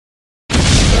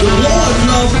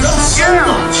so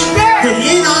much that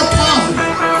in our poverty,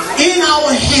 in our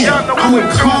hell, I'm going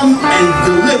to come and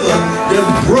deliver the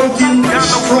broken,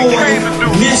 destroyed,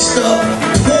 messed up,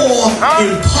 poor,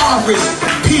 impoverished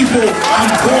people.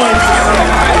 I'm going to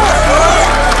save.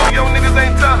 Yo niggas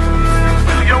ain't tough.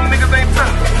 Yo niggas ain't tough.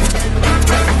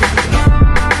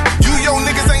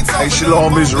 Hey,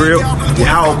 Shalom, Israel.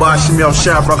 Yahanna Bashim Yal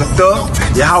Shah Brakatah.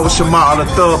 Yahanna Shema Al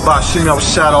Thug Bashim Yal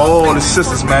Shah to all the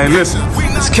sisters, man. Listen,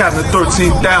 it's Captain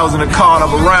 13,000, a card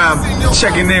of a rhyme,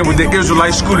 checking in with the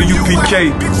Israelite school of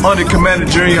UPK under Commander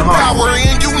Yahanna.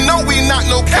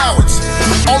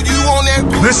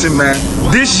 Listen, man,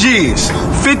 this year's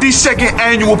 52nd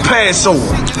annual Passover.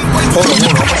 Hold on,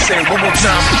 I'm gonna say it one more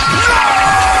time.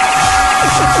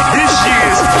 This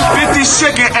year's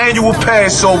 52nd annual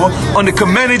Passover under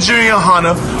Commander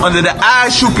Yahanna under the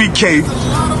I.S.U.P.K.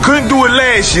 Couldn't do it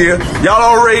last year. Y'all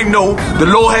already know the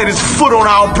Lord had his foot on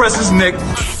our oppressor's neck.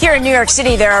 Here in New York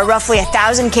City, there are roughly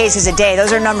 1,000 cases a day.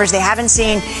 Those are numbers they haven't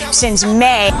seen since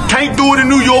May. Can't do it in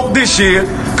New York this year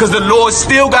because the Lord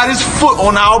still got his foot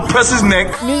on our oppressor's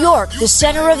neck. New York, the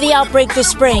center of the outbreak this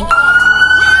spring,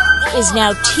 is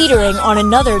now teetering on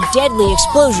another deadly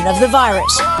explosion of the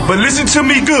virus. But listen to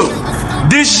me good.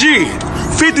 This year,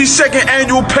 52nd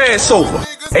annual Passover,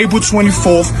 April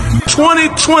 24th,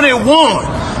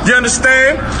 2021. You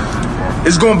understand?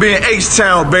 It's gonna be in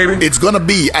H-Town, baby. It's gonna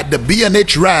be at the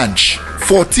B&H Ranch,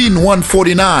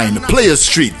 14149 Players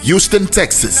Street, Houston,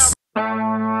 Texas.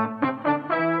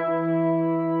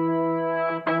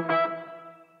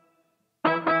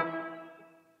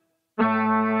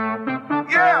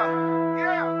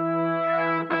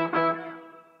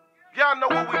 Y'all know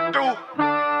what we do.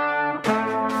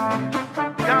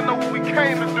 Y'all know what we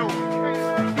came to do.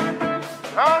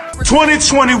 Huh?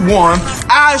 2021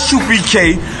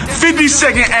 I.S.U.P.K.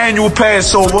 52nd annual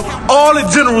Passover. All the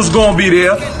generals gonna be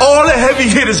there. All the heavy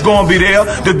hitters gonna be there.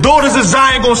 The daughters of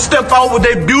Zion gonna step out with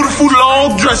their beautiful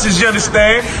long dresses, you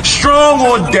understand? Strong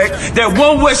on deck. That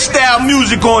One West style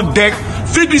music on deck.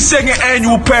 52nd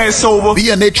annual Passover.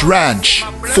 B&H Ranch,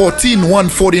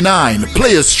 14149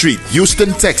 Players Street,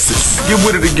 Houston, Texas. Get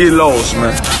with it to get lost,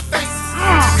 man.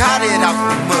 Got it out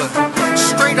the mud,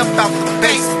 straight up out the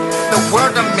base. The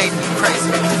world done made me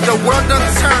crazy. The world done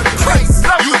turned crazy.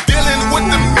 You dealing with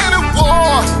the men of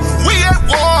war. We at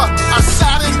war. I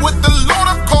sided with the Lord,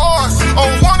 of course.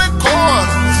 On one accord.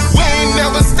 We ain't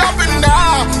never stopping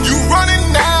now. You running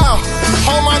now.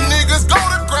 All my niggas go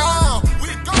to ground.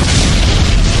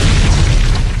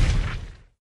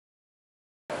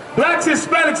 Blacks,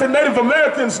 Hispanics, and Native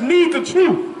Americans need the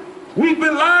truth. We've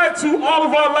been lied to all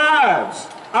of our lives.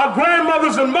 Our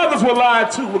grandmothers and mothers were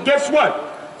lied to. Well, guess what?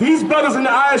 These brothers in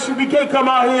the I.S.U.P.K. come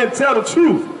out here and tell the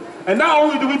truth. And not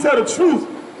only do we tell the truth,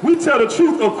 we tell the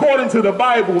truth according to the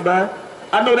Bible, man.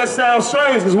 I know that sounds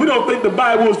strange because we don't think the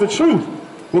Bible is the truth.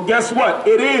 Well, guess what?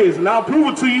 It is, and I'll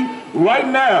prove it to you right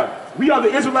now. We are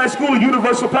the Israelite School of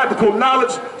Universal Practical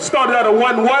Knowledge, started out of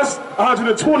 1 West,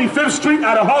 125th Street,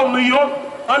 out of Harlem, New York,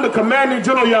 under Commanding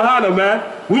General Yahanna, man.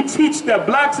 We teach that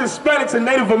blacks, Hispanics, and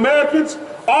Native Americans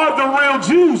are the real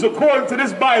Jews according to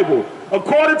this Bible,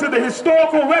 according to the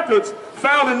historical records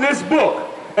found in this book.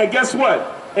 And guess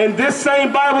what? In this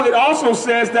same Bible, it also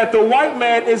says that the white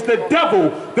man is the devil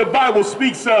the Bible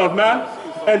speaks of, man.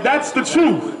 And that's the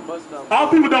truth. Our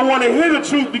people don't want to hear the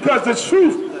truth because the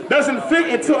truth doesn't fit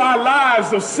into our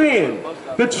lives of sin.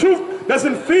 The truth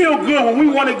doesn't feel good when we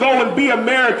want to go and be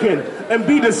American and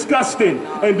be disgusting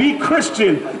and be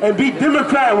Christian and be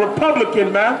Democrat and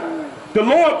Republican, man. The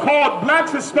Lord called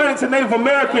blacks, Hispanics, and Native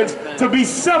Americans to be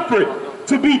separate,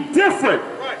 to be different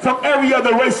from every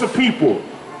other race of people.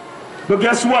 But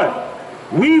guess what?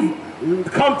 We've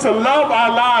come to love our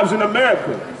lives in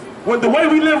America. When the way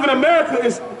we live in America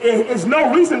is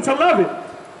no reason to love it.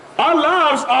 Our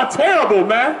lives are terrible,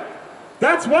 man.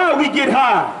 That's why we get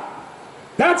high.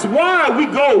 That's why we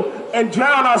go and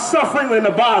drown our suffering in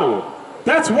a bottle.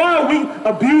 That's why we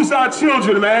abuse our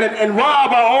children, man, and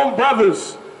rob our own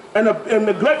brothers and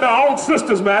neglect our own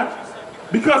sisters, man.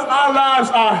 Because our lives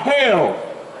are hell.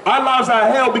 Our lives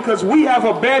are hell because we have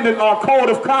abandoned our code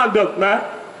of conduct, man.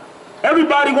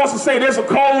 Everybody wants to say there's a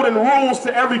code and rules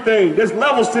to everything. There's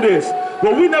levels to this.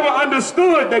 But we never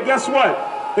understood that, guess what?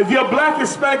 If you're black,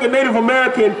 Hispanic, and Native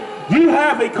American, you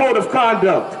have a code of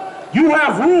conduct. You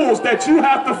have rules that you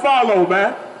have to follow,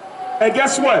 man. And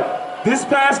guess what? This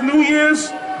past New Year's,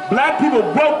 black people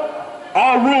broke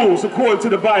our rules according to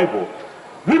the Bible.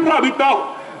 We probably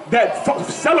thought that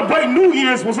celebrating New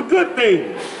Year's was a good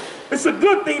thing. It's a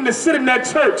good thing to sit in that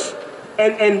church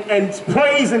and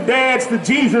praise and dance to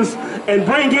Jesus and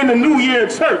bring in the New Year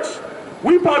church.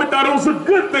 We probably thought it was a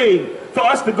good thing for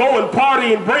us to go and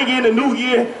party and bring in the new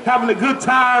year, having a good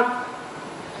time.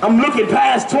 I'm looking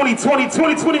past 2020.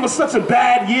 2020 was such a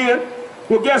bad year.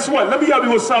 Well, guess what? Let me help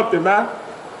you with something, man.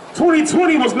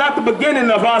 2020 was not the beginning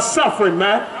of our suffering,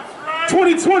 man.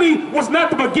 2020 was not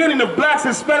the beginning of blacks,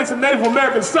 Hispanics, and Native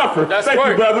Americans suffering. Thank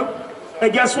you, brother.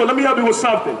 And guess what? Let me help you with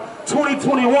something.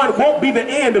 2021 won't be the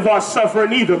end of our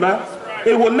suffering either, man.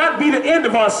 It will not be the end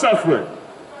of our suffering.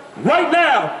 Right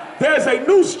now, there's a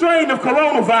new strain of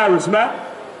coronavirus, man.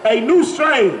 A new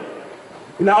strain.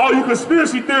 Now, all you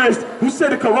conspiracy theorists who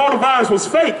said the coronavirus was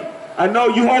fake, I know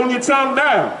you holding your tongue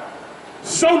down.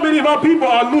 So many of our people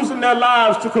are losing their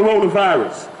lives to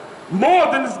coronavirus.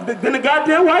 More than the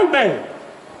goddamn white man.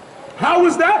 How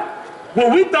is that?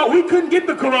 Well, we thought we couldn't get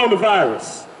the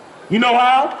coronavirus. You know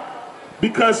how?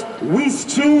 Because we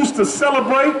choose to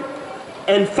celebrate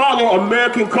and follow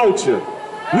American culture.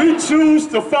 We choose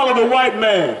to follow the white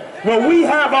man. When we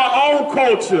have our own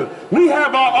culture, we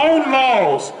have our own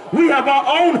laws, we have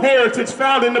our own heritage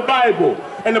found in the Bible.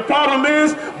 And the problem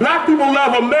is, black people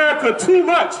love America too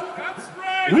much.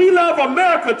 We love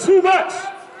America too much.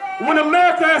 When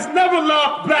America has never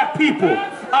loved black people.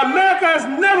 America has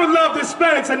never loved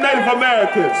Hispanics and Native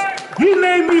Americans. You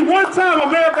name me one time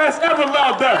America has ever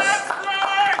loved us.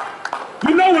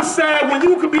 You know what's sad? When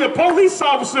you could be a police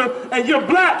officer and you're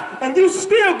black and you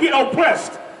still get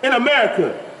oppressed in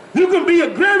America. You can be a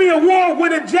Grammy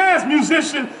Award-winning jazz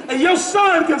musician and your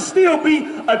son can still be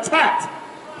attacked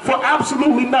for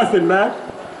absolutely nothing, man.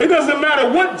 It doesn't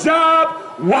matter what job,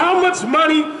 how much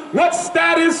money, what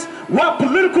status, what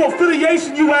political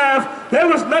affiliation you have,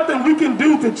 there is nothing we can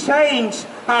do to change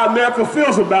how America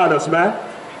feels about us, man.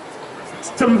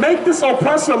 To make this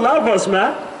oppressor love us,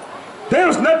 man.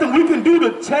 There's nothing we can do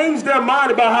to change their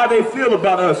mind about how they feel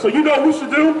about us. So you know what we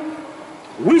should do?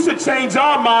 We should change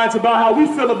our minds about how we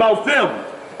feel about them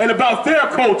and about their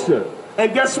culture.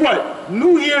 And guess what?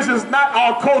 New Year's is not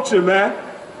our culture, man.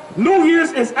 New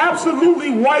Year's is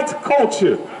absolutely white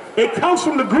culture. It comes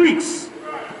from the Greeks.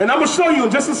 And I'm going to show you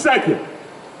in just a second.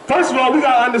 First of all, we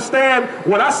got to understand,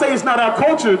 when I say it's not our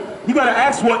culture, you got to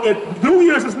ask, well, if New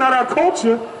Year's is not our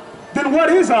culture, then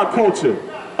what is our culture?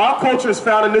 Our culture is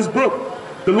found in this book.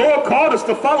 The Lord called us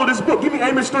to follow this book. Give me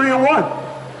Amos 3:1.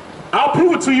 I'll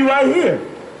prove it to you right here.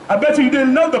 I bet you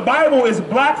didn't know the Bible is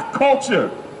black culture.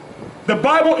 The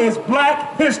Bible is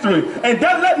black history. And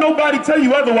don't let nobody tell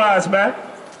you otherwise, man.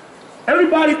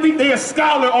 Everybody thinks they're a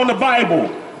scholar on the Bible.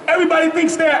 Everybody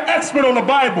thinks they're an expert on the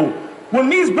Bible. When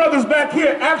these brothers back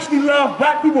here actually love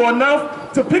black people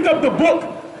enough to pick up the book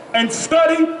and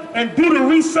study and do the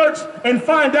research and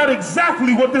find out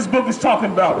exactly what this book is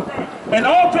talking about. And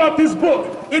all throughout this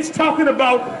book, it's talking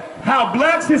about how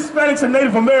blacks, Hispanics, and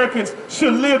Native Americans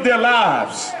should live their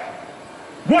lives.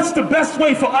 What's the best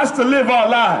way for us to live our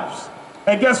lives?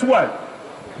 And guess what?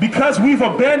 Because we've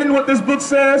abandoned what this book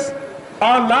says,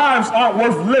 our lives aren't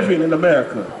worth living in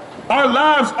America. Our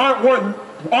lives aren't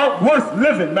worth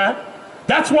living, man.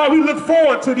 That's why we look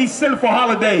forward to these sinful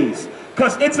holidays.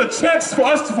 Because it's a chance for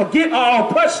us to forget our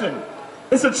oppression.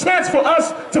 It's a chance for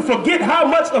us to forget how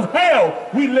much of hell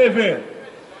we live in.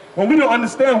 When we don't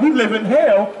understand we live in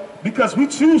hell because we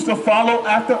choose to follow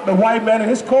after the white man and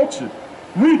his culture.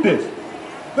 Read this.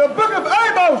 The book of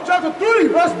Amos, chapter 3,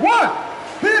 verse 1.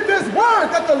 Hear this word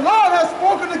that the Lord has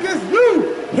spoken against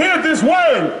you. Hear this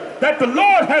word that the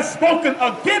Lord has spoken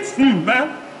against you,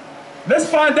 man. Let's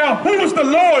find out who is the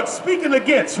Lord speaking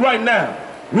against right now.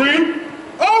 Read.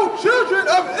 O children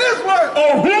of Israel.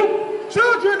 Oh, who?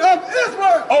 Children of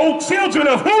Israel. Oh, children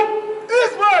of who?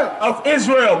 Israel. Of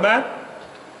Israel, man.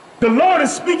 The Lord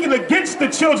is speaking against the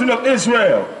children of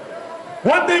Israel.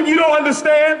 One thing you don't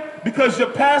understand, because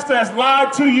your pastor has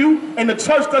lied to you and the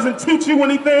church doesn't teach you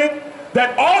anything,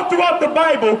 that all throughout the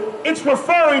Bible, it's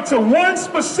referring to one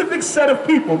specific set of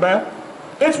people, man.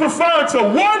 It's referring to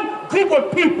one group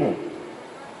of people.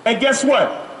 And guess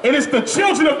what? It is the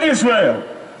children of Israel,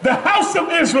 the house of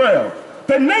Israel,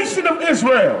 the nation of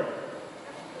Israel.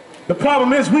 The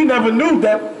problem is we never knew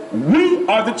that we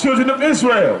are the children of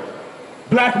Israel.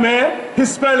 Black man,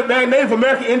 Hispanic man, Native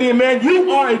American, Indian man,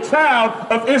 you are a child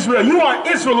of Israel. You are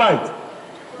Israelite.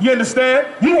 You understand?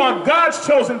 You are God's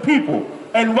chosen people.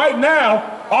 And right now,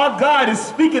 our God is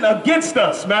speaking against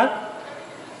us, man.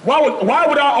 Why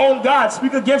would our own God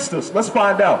speak against us? Let's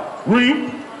find out.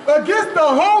 Read. Against the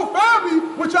whole family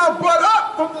which I brought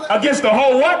up from the... Against the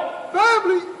whole what?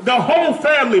 Family. The whole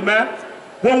family, man.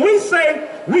 When we say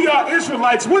we are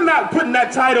Israelites, we're not putting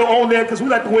that title on there because we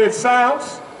like the way it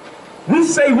sounds. We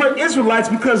say we're Israelites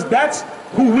because that's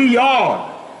who we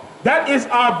are. That is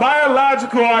our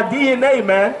biological, our DNA,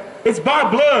 man. It's by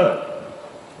blood.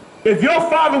 If your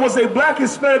father was a black,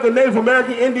 Hispanic, or Native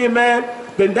American Indian man,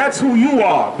 then that's who you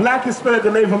are. Black, Hispanic,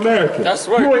 or Native American. That's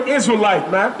right. You're an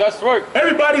Israelite, man. That's right.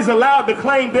 Everybody's allowed to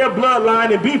claim their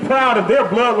bloodline and be proud of their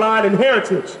bloodline and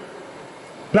heritage.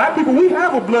 Black people, we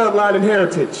have a bloodline and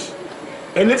heritage.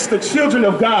 And it's the children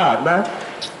of God, man.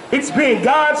 It's being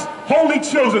God's holy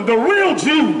children, the real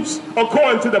Jews,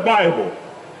 according to the Bible.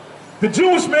 The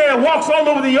Jewish man walks all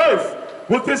over the earth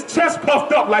with his chest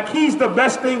puffed up like he's the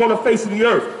best thing on the face of the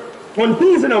earth, when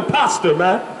he's an imposter,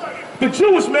 man. The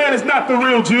Jewish man is not the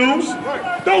real Jews.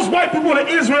 Those white people in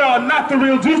Israel are not the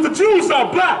real Jews. The Jews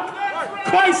are black.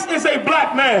 Christ is a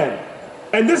black man.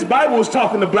 And this Bible is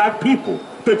talking to black people,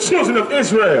 the children of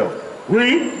Israel.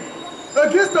 Read.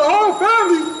 Against the whole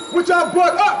family which I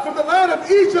brought up from the land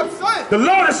of Egypt, saying. The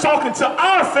Lord is talking to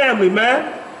our family,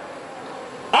 man.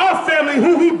 Our family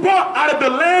who he brought out of the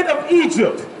land of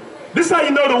Egypt. This is how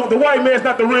you know the white man's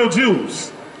not the real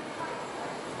Jews.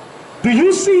 Do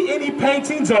you see any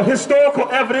paintings or historical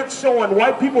evidence showing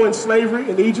white people in slavery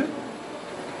in Egypt?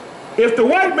 If the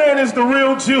white man is the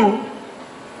real Jew,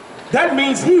 that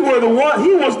means he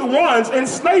was the ones in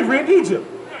slavery in Egypt.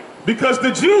 Because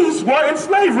the Jews were in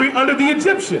slavery under the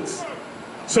Egyptians.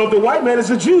 So if the white man is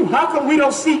a Jew, how come we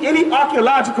don't see any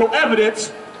archaeological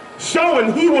evidence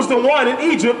showing he was the one in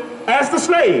Egypt as the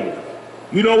slave?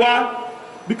 You know why?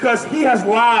 Because he has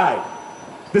lied.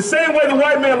 The same way the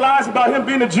white man lies about him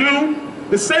being a Jew,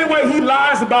 the same way he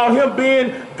lies about him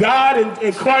being God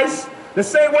in Christ, the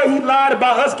same way he lied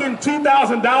about us getting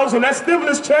 $2,000 on that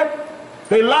stimulus check.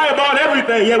 They lie about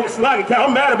everything. Yeah,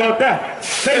 I'm mad about that.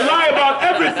 They lie about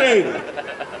everything.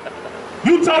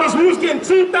 You told us we was getting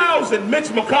 $2,000, Mitch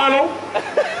McConnell.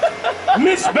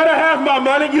 Mitch better have my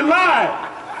money. You lied.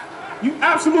 You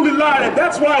absolutely lied. And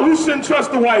that's why we shouldn't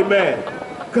trust the white man.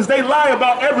 Because they lie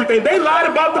about everything. They lied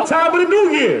about the time of the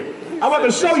New Year. I'm about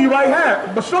to show you right here. I'm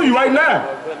going to show you right now.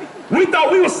 We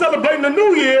thought we were celebrating the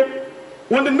New Year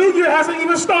when the New Year hasn't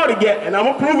even started yet. And I'm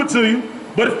going to prove it to you.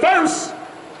 But first,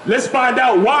 let's find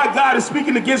out why God is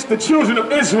speaking against the children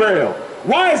of Israel.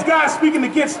 Why is God speaking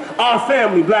against our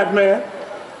family, black man?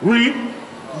 Read.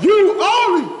 You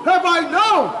only have I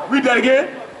known. Read that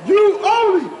again. You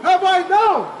only have I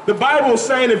known. The Bible is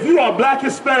saying if you are black,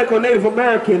 Hispanic, or Native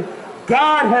American,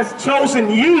 God has chosen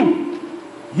you.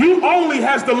 You only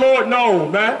has the Lord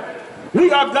known, man.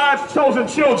 We are God's chosen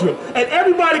children. And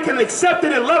everybody can accept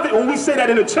it and love it when we say that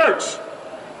in the church.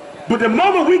 But the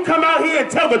moment we come out here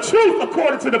and tell the truth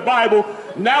according to the Bible,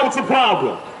 now it's a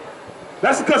problem.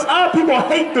 That's because our people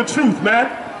hate the truth, man.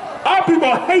 Our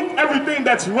people hate everything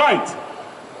that's right.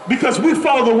 Because we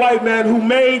follow the white man who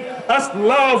made us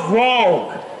love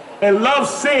wrong and love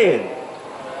sin.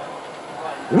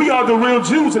 We are the real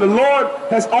Jews, and the Lord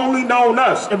has only known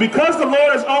us. And because the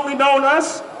Lord has only known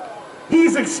us,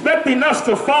 he's expecting us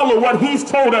to follow what he's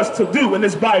told us to do in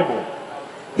this Bible.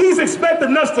 He's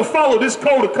expecting us to follow this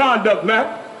code of conduct,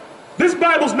 man. This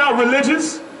Bible's not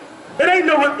religious.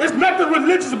 It's nothing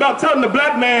religious about telling the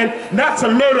black man not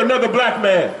to murder another black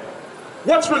man.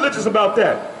 What's religious about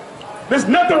that? There's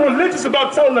nothing religious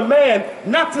about telling a man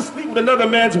not to sleep with another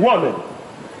man's woman.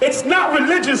 It's not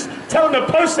religious telling a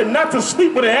person not to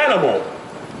sleep with an animal.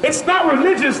 It's not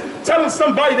religious telling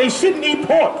somebody they shouldn't eat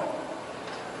pork.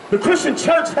 The Christian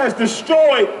church has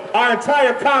destroyed our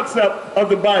entire concept of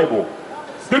the Bible.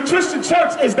 The Christian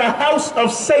church is the house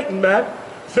of Satan, man.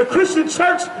 The Christian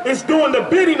church is doing the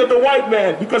bidding of the white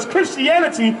man because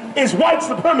Christianity is white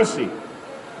supremacy.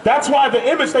 That's why the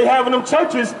image they have in them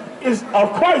churches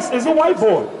of Christ is a white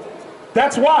boy.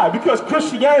 That's why, because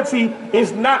Christianity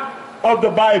is not of the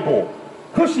Bible.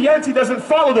 Christianity doesn't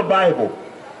follow the Bible.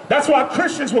 That's why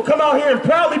Christians will come out here and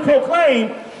proudly proclaim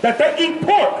that they eat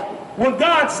pork when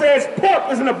God says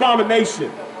pork is an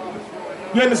abomination.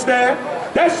 You understand?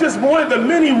 That's just one of the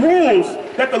many rules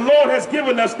that the Lord has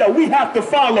given us that we have to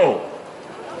follow.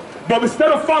 But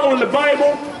instead of following the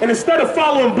Bible and instead of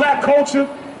following black culture,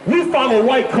 we follow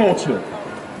white culture.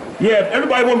 Yeah,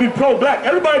 everybody want to be pro-black.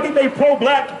 Everybody think they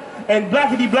pro-black and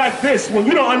blackity-black this when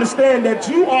you don't understand that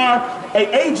you are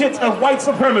an agent of white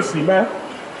supremacy, man.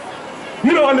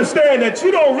 You don't understand that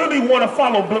you don't really want to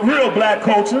follow real black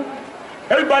culture.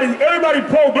 Everybody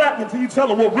pro-black until you tell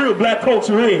them what real black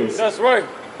culture is. That's right.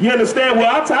 You understand?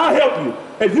 Well, I'll help you.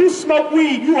 If you smoke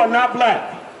weed, you are not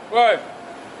black. Right.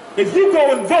 If you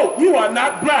go and vote, you are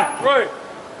not black. Right.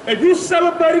 If you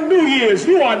celebrating New Year's,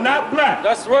 you are not black.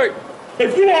 That's right.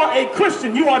 If you are a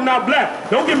Christian, you are not black.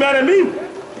 Don't get mad at me.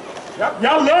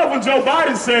 Y'all love when Joe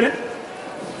Biden said it.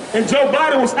 And Joe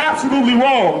Biden was absolutely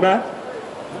wrong, man.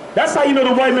 That's how you know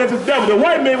the white man's the devil. The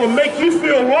white man will make you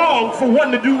feel wrong for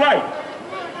wanting to do right.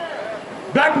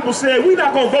 Black people said, we're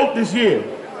not going to vote this year.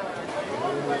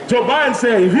 Joe Biden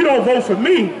said, if you don't vote for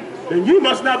me, then you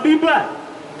must not be black.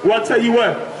 Well, I'll tell you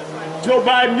what, Joe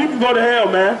Biden, you can go to hell,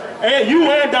 man. And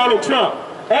you and Donald Trump,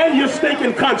 and your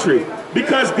stinking country,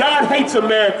 because God hates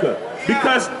America.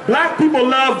 Because black people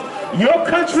love your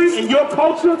country and your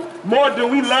culture more than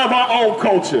we love our own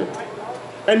culture.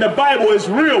 And the Bible is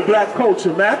real black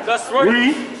culture, man. That's right.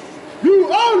 Read. You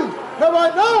only have I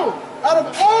known out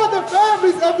of all the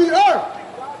families of the earth.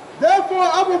 Therefore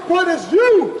I will punish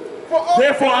you for all.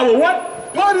 Therefore I will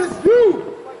what? Punish you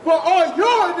for all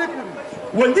your iniquities.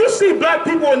 When you see black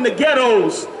people in the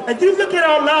ghettos, and you look at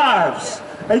our lives,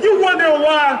 and you wonder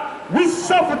why we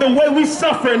suffer the way we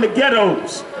suffer in the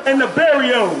ghettos, in the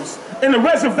barrios, in the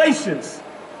reservations,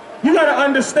 you gotta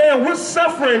understand we're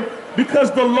suffering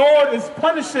because the Lord is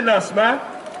punishing us, man.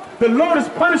 The Lord is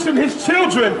punishing his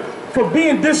children for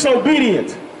being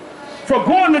disobedient, for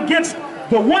going against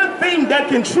the one thing that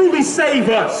can truly save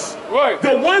us. Right.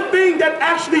 The one thing that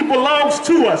actually belongs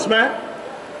to us, man.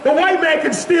 The white man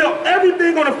can steal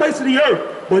everything on the face of the earth,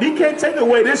 but he can't take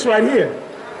away this right here.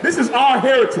 This is our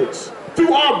heritage,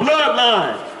 through our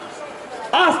bloodline.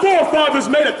 Our forefathers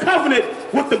made a covenant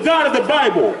with the God of the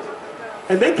Bible,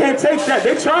 and they can't take that.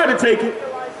 They try to take it,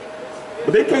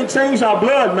 but they can't change our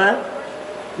blood, man.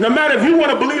 No matter if you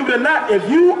want to believe it or not, if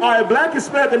you are a black,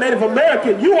 Hispanic, Native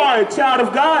American, you are a child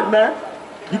of God, man.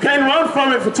 You can't run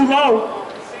from it for too long.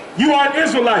 You are an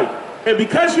Israelite. And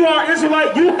because you are an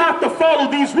Israelite, you have to follow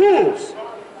these rules,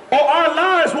 or our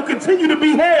lives will continue to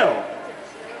be hell.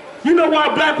 You know why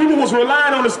black people was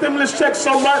relying on the stimulus check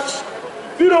so much?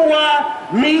 You know why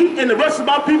me and the rest of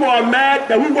my people are mad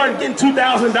that we weren't getting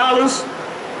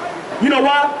 $2,000? You know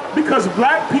why? Because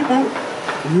black people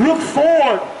look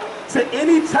forward to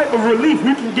any type of relief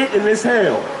we can get in this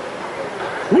hell.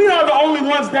 We are the only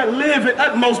ones that live in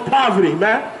utmost poverty,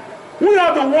 man. We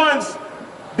are the ones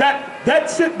that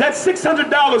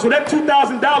 $600 or that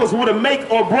 $2,000 would have make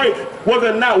or break whether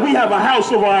or not we have a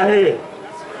house over our head.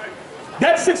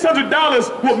 That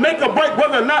 $600 will make or break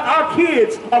whether or not our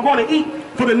kids are going to eat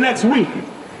for the next week.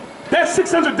 That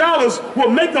 $600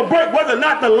 will make or break whether or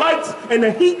not the lights and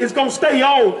the heat is going to stay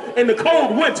on in the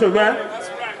cold winter, man.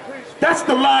 That's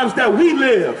the lives that we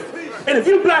live. And if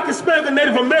you're black, Hispanic, and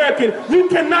Native American, you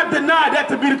cannot deny that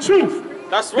to be the truth.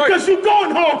 That's right. Because you're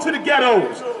going home to the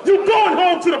ghettos. You're going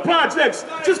home to the projects,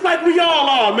 just like we all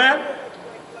are, man.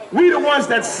 We the ones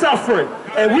that's suffering.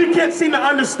 And we can't seem to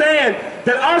understand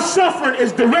that our suffering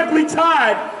is directly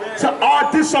tied to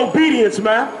our disobedience,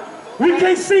 man. We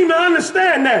can't seem to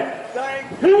understand that.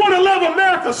 We want to love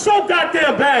America so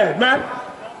goddamn bad, man.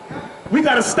 We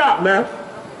got to stop, man.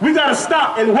 We got to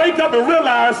stop and wake up and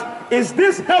realize, is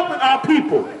this helping our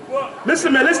people?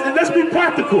 Listen, man, let's be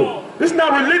practical. This is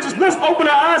not religious. Let's open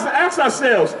our eyes and ask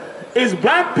ourselves, is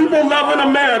black people loving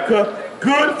America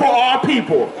good for our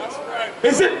people?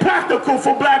 Is it practical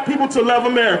for black people to love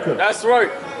America? That's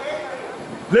right.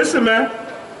 Listen, man,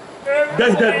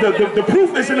 the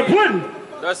proof is in the pudding.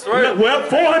 That's right. Well,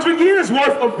 400 years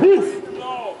worth of proof.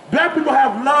 Black people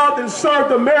have loved and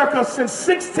served America since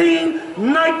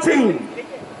 1619.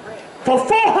 For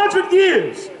 400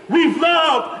 years, we've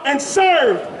loved and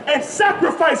served and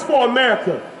sacrificed for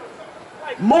America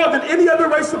more than any other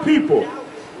race of people.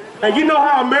 And you know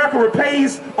how America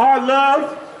repays our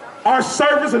love, our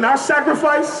service, and our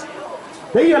sacrifice?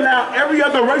 They allow every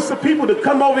other race of people to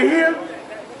come over here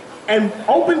and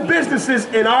open businesses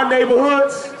in our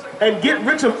neighborhoods and get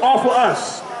rich off of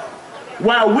us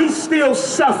while we still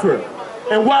suffer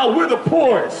and while we're the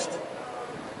poorest.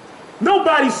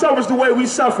 Nobody suffers the way we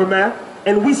suffer, man.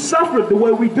 And we suffer the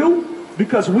way we do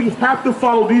because we have to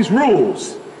follow these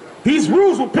rules. These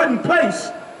rules were put in place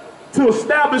to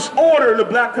establish order in the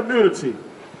black community,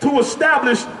 to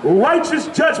establish righteous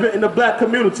judgment in the black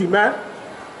community, man.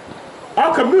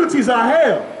 Our communities are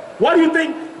hell. Why do you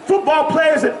think football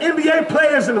players and NBA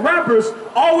players and rappers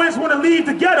always want to leave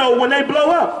the ghetto when they blow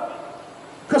up?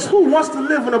 Because who wants to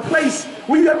live in a place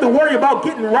where you have to worry about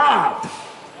getting robbed?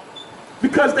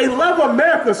 Because they love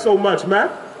America so much, man.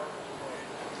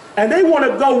 And they want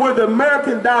to go where the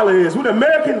American dollar is, where the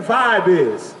American vibe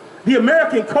is, the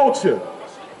American culture.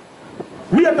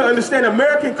 We have to understand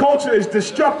American culture is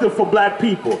destructive for black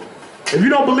people. If you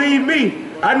don't believe me,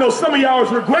 I know some of y'all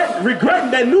is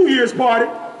regretting that New Year's party.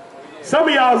 Some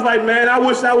of y'all is like, man, I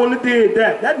wish I wouldn't have did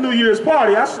that. That New Year's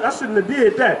party, I shouldn't have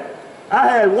did that. I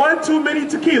had one too many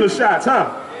tequila shots,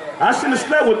 huh? I shouldn't have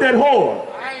slept with that whore.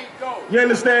 You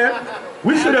understand?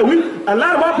 A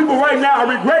lot of our people right now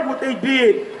are regretting what they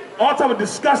did, all type of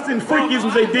disgusting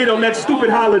freakisms they did on that stupid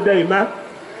holiday, man.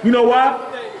 You know why?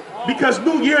 Because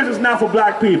New Year's is not for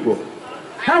black people.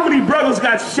 How many brothers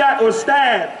got shot or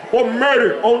stabbed or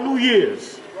murdered on New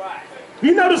Year's?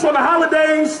 You notice on the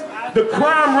holidays, the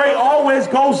crime rate always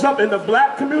goes up in the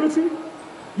black community?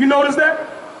 You notice that?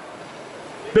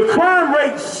 The crime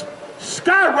rate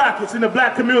skyrockets in the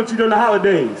black community during the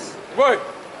holidays. Right.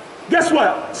 Guess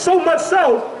what? So much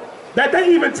so that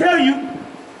they even tell you,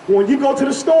 when you go to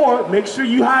the store, make sure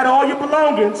you hide all your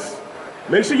belongings.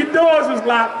 Make sure your doors is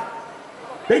locked.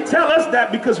 They tell us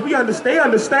that because they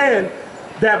understand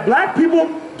that black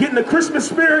people getting the Christmas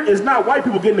spirit is not white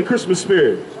people getting the Christmas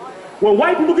spirit. When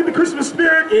white people get the Christmas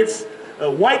spirit, it's a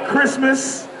white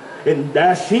Christmas and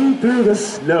dashing through the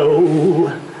snow.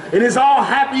 And it's all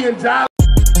happy and jolly.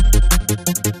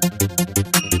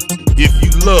 If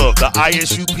you love the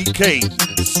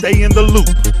ISUPK, stay in the loop.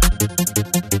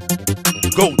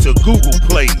 Go to Google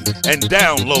Play and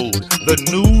download the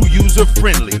new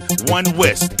user-friendly One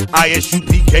West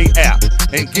ISUPK app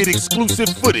and get exclusive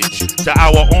footage to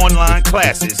our online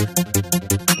classes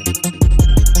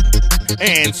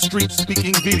and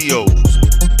street-speaking videos.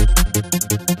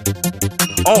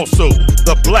 Also,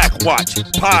 the Black Watch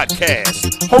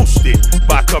podcast, hosted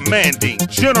by Commanding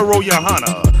General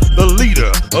Yahanna, the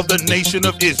leader of the nation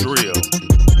of Israel.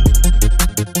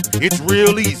 It's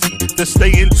real easy to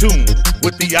stay in tune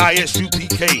with the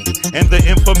ISUPK and the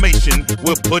information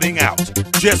we're putting out.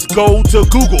 Just go to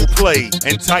Google Play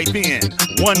and type in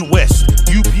One West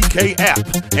UPK app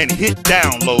and hit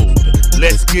download.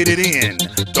 Let's get it in.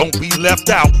 Don't be left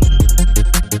out.